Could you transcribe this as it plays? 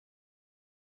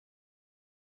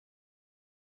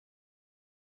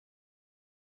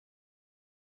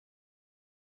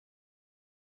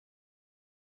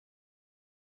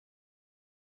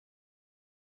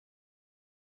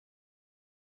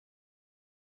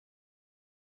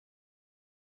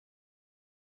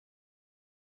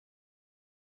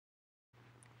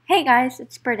Hey guys,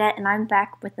 it's Birdet and I'm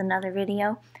back with another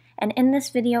video. And in this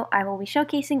video I will be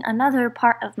showcasing another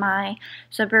part of my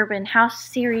Suburban house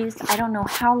series. I don't know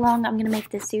how long I'm going to make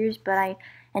this series, but I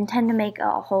intend to make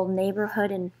a whole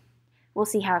neighborhood and we'll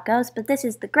see how it goes. But this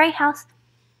is the gray house,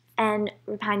 and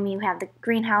behind me we have the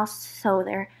greenhouse, so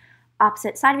they're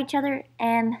opposite side of each other.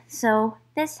 And so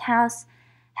this house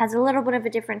has a little bit of a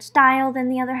different style than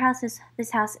the other houses.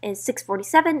 This house is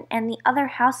 647 and the other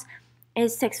house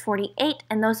is 648,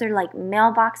 and those are like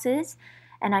mailboxes,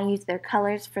 and I use their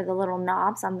colors for the little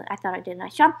knobs. I thought I did a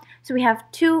nice job. So we have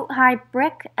 2 high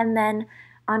brick, and then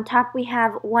on top we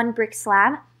have 1 brick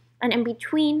slab, and in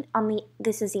between,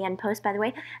 this is the end post by the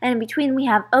way, and in between we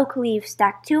have oak leaves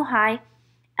stacked 2 high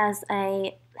as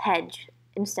a hedge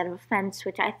instead of a fence,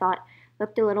 which I thought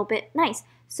looked a little bit nice.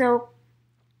 So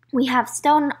we have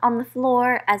stone on the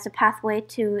floor as a pathway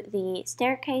to the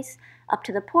staircase up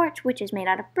to the porch, which is made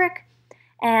out of brick,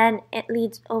 and it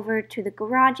leads over to the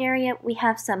garage area. We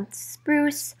have some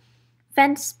spruce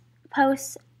fence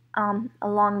posts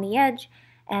along the edge,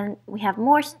 and we have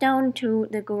more stone to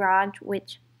the garage,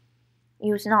 which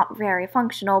is not very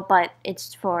functional, but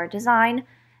it's for design.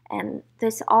 And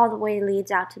this all the way leads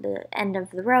out to the end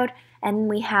of the road, and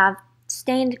we have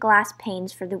stained glass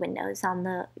panes for the windows on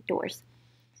the doors.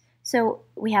 So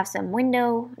we have some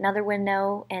window, another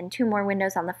window, and 2 more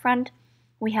windows on the front.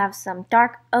 We have some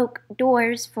dark oak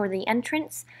doors for the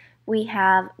entrance. We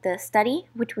have the study,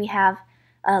 which we have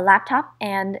a laptop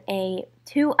and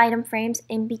 2 item frames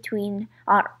in between,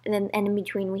 and in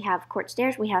between we have court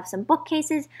stairs. We have some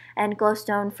bookcases and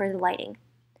glowstone for the lighting.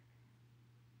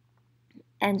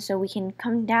 And so we can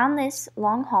come down this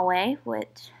long hallway,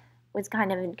 which was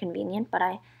kind of inconvenient, but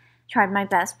I tried my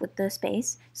best with the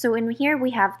space. So in here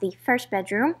we have the first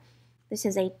bedroom. This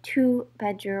is a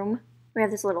 2-bedroom. We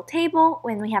have this little table,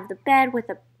 and we have the bed with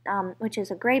which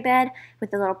is a gray bed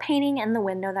with the little painting and the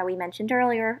window that we mentioned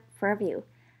earlier for a view.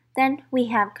 Then we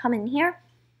have come in here.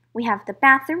 We have the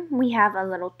bathroom. We have a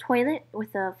little toilet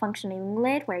with a functioning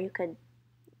lid where you could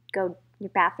go your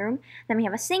bathroom. Then we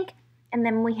have a sink, and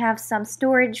then we have some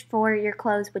storage for your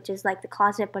clothes, which is like the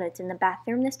closet, but it's in the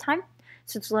bathroom this time.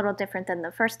 So it's a little different than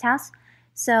the first house.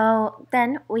 So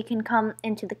then we can come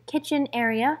into the kitchen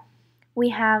area.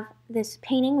 We have this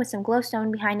painting with some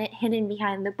glowstone behind it, hidden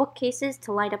behind the bookcases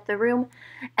to light up the room.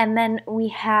 And then we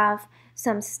have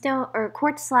some stone or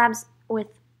quartz slabs with,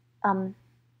 then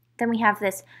we have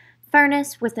this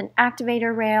furnace with an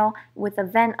activator rail with a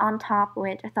vent on top,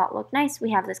 which I thought looked nice.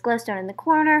 We have this glowstone in the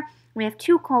corner. We have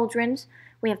 2 cauldrons.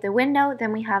 We have the window.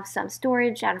 Then we have some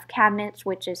storage out of cabinets,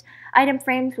 which is item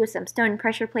frames with some stone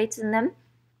pressure plates in them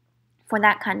for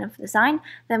that kind of design.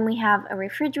 Then we have a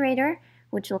refrigerator,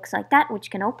 which looks like that, which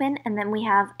can open. And then we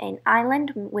have an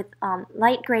island with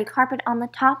light gray carpet on the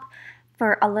top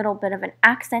for a little bit of an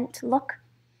accent look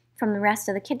from the rest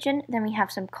of the kitchen. Then we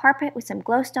have some carpet with some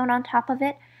glowstone on top of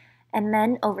it. And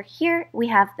then over here we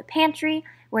have the pantry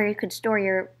where you could store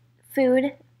your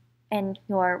food and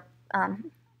your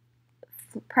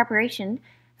preparation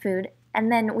food.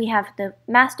 And then we have the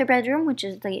master bedroom, which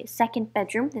is the 2nd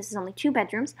bedroom. This is only 2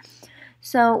 bedrooms.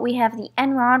 So we have the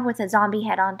end rod with a zombie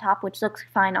head on top, which looks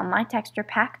fine on my texture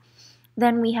pack.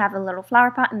 Then we have a little flower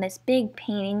pot and this big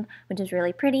painting, which is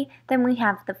really pretty. Then we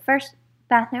have the first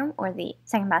bathroom, or the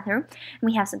 2nd bathroom. And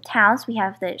we have some towels. We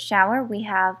have the shower. We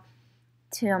have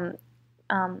some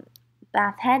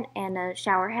bath head and a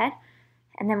shower head.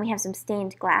 And then we have some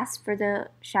stained glass for the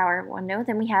shower window.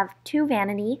 Then we have 2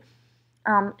 vanity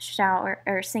shower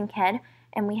or sink head,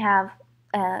 and we have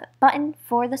a button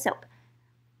for the soap.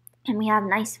 And we have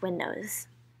nice windows.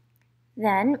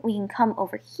 Then we can come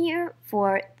over here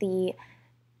for the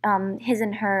his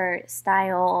and her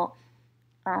style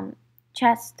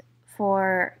chest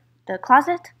for the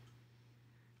closet.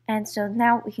 And so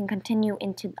now we can continue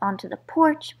onto the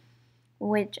porch,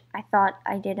 which I thought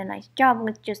I did a nice job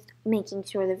with, just making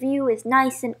sure the view is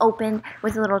nice and open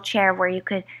with a little chair where you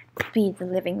could be the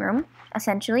living room,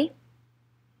 essentially.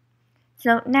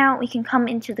 So now we can come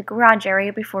into the garage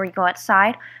area before we go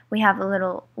outside. We have a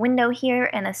little window here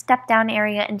and a step down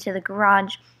area into the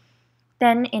garage.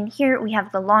 Then in here we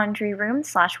have the laundry room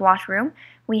 / washroom.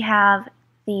 We have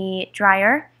the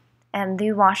dryer and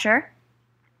the washer.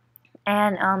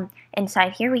 And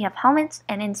inside here we have helmets,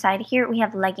 and inside here we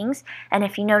have leggings. And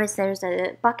if you notice, there's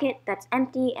a bucket that's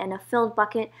empty and a filled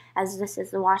bucket, as this is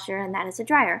the washer and that is the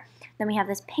dryer. Then we have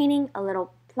this painting, a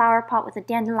little flower pot with a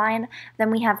dandelion. Then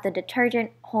we have the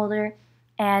detergent holder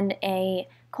and a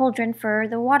cauldron for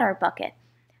the water bucket.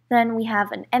 Then we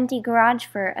have an empty garage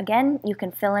for, again, you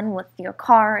can fill in with your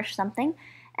car or something.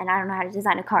 And I don't know how to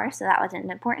design a car, so that wasn't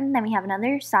important. Then we have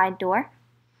another side door.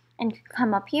 and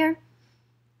come up here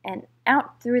and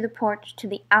out through the porch to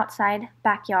the outside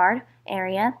backyard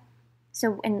area.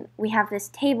 So we have this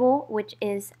table, which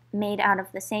is made out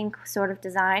of the same sort of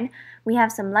design. We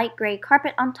have some light gray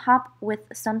carpet on top with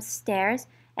some stairs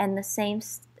and the same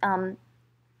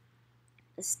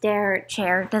stair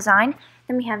chair design.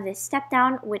 Then we have this step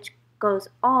down, which goes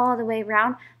all the way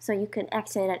around, so you can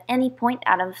exit at any point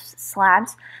out of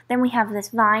slabs. Then we have this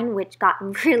vine, which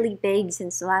got really big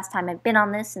since the last time I've been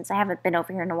on this, since I haven't been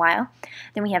over here in a while.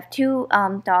 Then we have two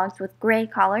dogs with gray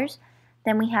collars.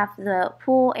 Then we have the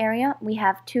pool area. We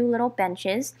have two little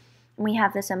benches. We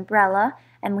have this umbrella,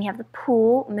 and we have the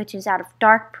pool, which is out of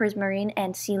dark prismarine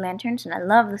and sea lanterns, and I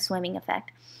love the swimming effect.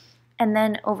 And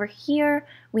then over here,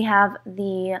 we have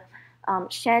the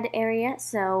shed area,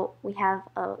 so we have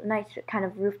a nice kind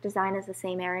of roof design as the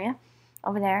same area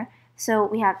over there. So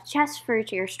we have chests for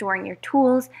your storing your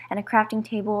tools and a crafting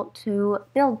table to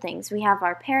build things. We have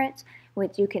our parrots,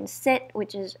 which you can sit,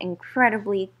 which is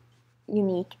incredibly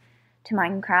unique to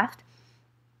Minecraft.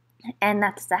 And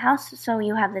that's the house, so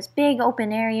you have this big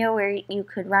open area where you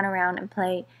could run around and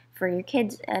play for your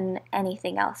kids and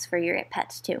anything else for your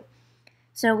pets too.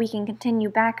 So we can continue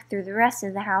back through the rest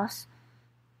of the house.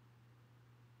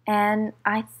 And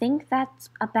I think that's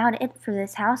about it for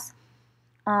this house.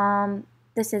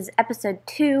 This is episode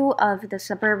 2 of the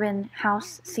Suburban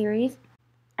House series.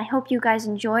 I hope you guys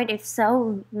enjoyed. If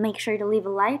so, make sure to leave a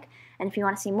like. And if you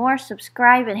want to see more,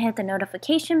 subscribe and hit the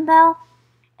notification bell.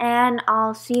 And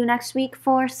I'll see you next week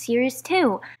for series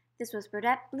 2. This was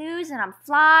Birdet Blues, and I'm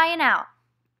flying out.